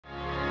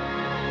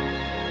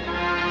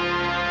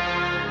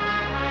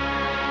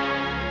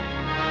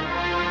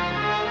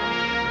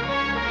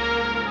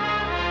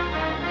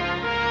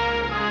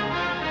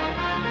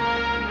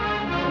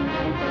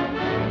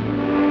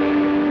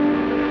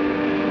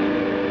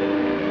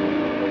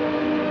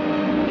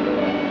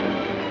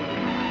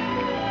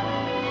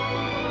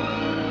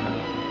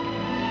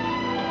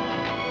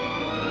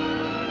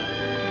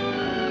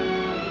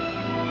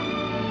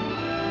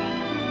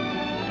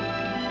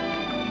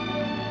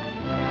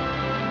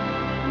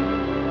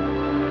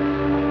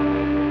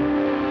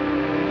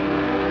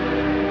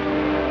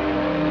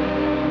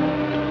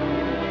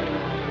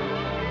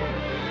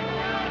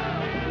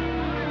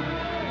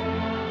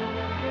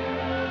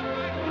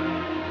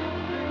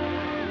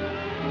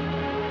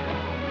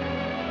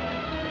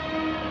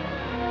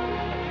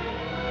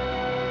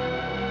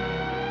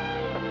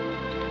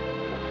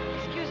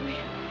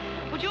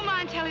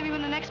telling me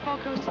when the next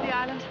boat goes to the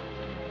island?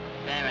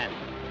 7.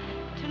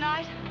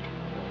 Tonight?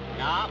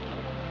 No,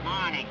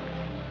 morning.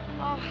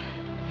 Oh,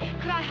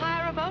 could I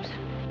hire a boat?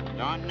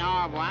 Don't know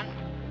of one.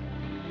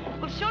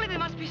 Well, surely there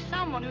must be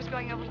someone who's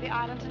going over to the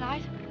island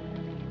tonight.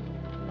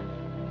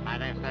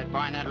 But if they're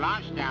going to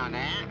launch down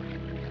there.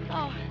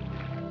 Oh,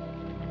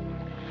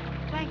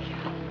 thank you.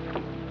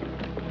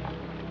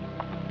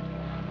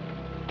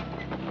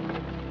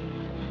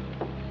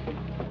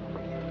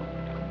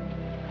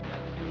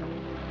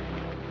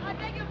 I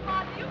beg your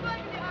pardon, are you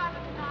going to the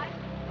island tonight?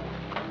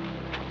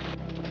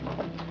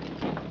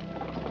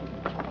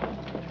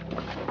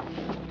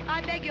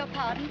 I beg your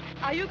pardon.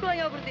 Are you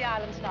going over to the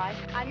island tonight?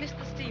 I missed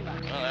the steamer.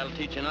 Well, that'll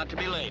teach you not to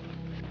be late.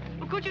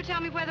 Well, could you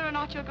tell me whether or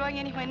not you're going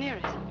anywhere near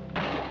it?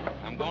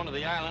 I'm going to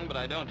the island, but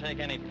I don't take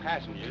any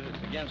passengers.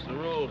 It's against the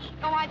rules.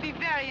 Oh, I'd be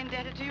very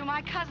indebted to you.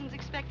 My cousin's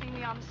expecting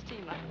me on the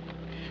steamer.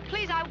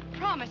 Please, I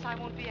promise I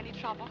won't be any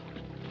trouble.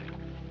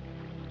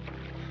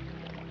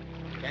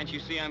 Can't you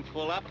see I'm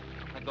full up?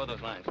 Let go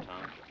those lines,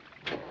 Tom.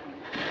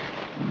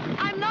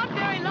 I'm not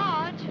very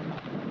large.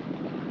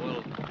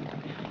 Well,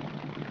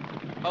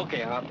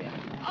 okay, I'll help you.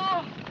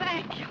 Oh,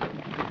 thank you.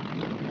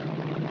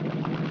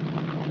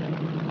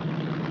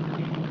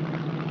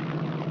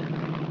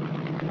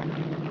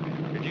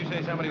 Did you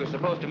say somebody was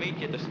supposed to meet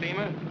you at the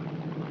steamer?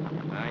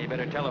 Ah, you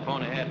better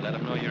telephone ahead. Let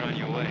them know you're on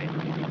your way.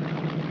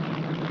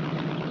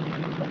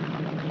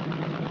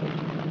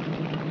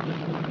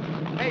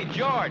 Hey,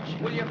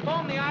 George, will you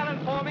phone the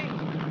island for me?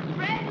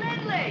 Fred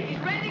Linley. He's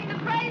renting the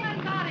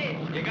Craven Cottage.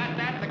 You got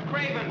that? The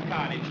Craven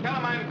Cottage. Tell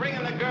him I'm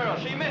bringing the girl.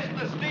 She missed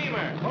the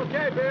steamer.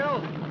 Okay,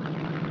 Bill.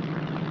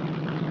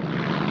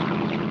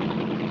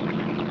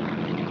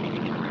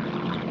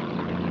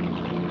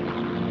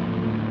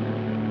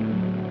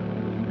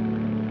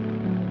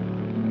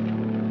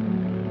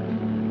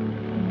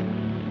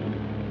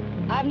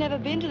 I've never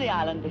been to the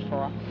island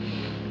before.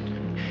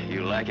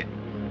 You like it?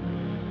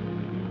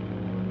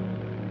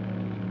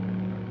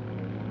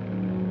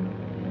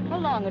 How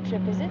long a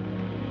trip is it?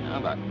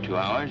 About 2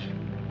 hours.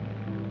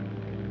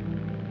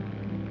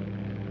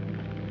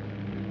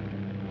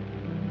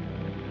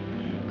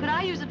 Could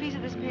I use a piece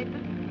of this paper?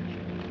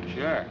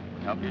 Sure.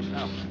 Help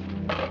yourself.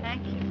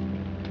 Thank you.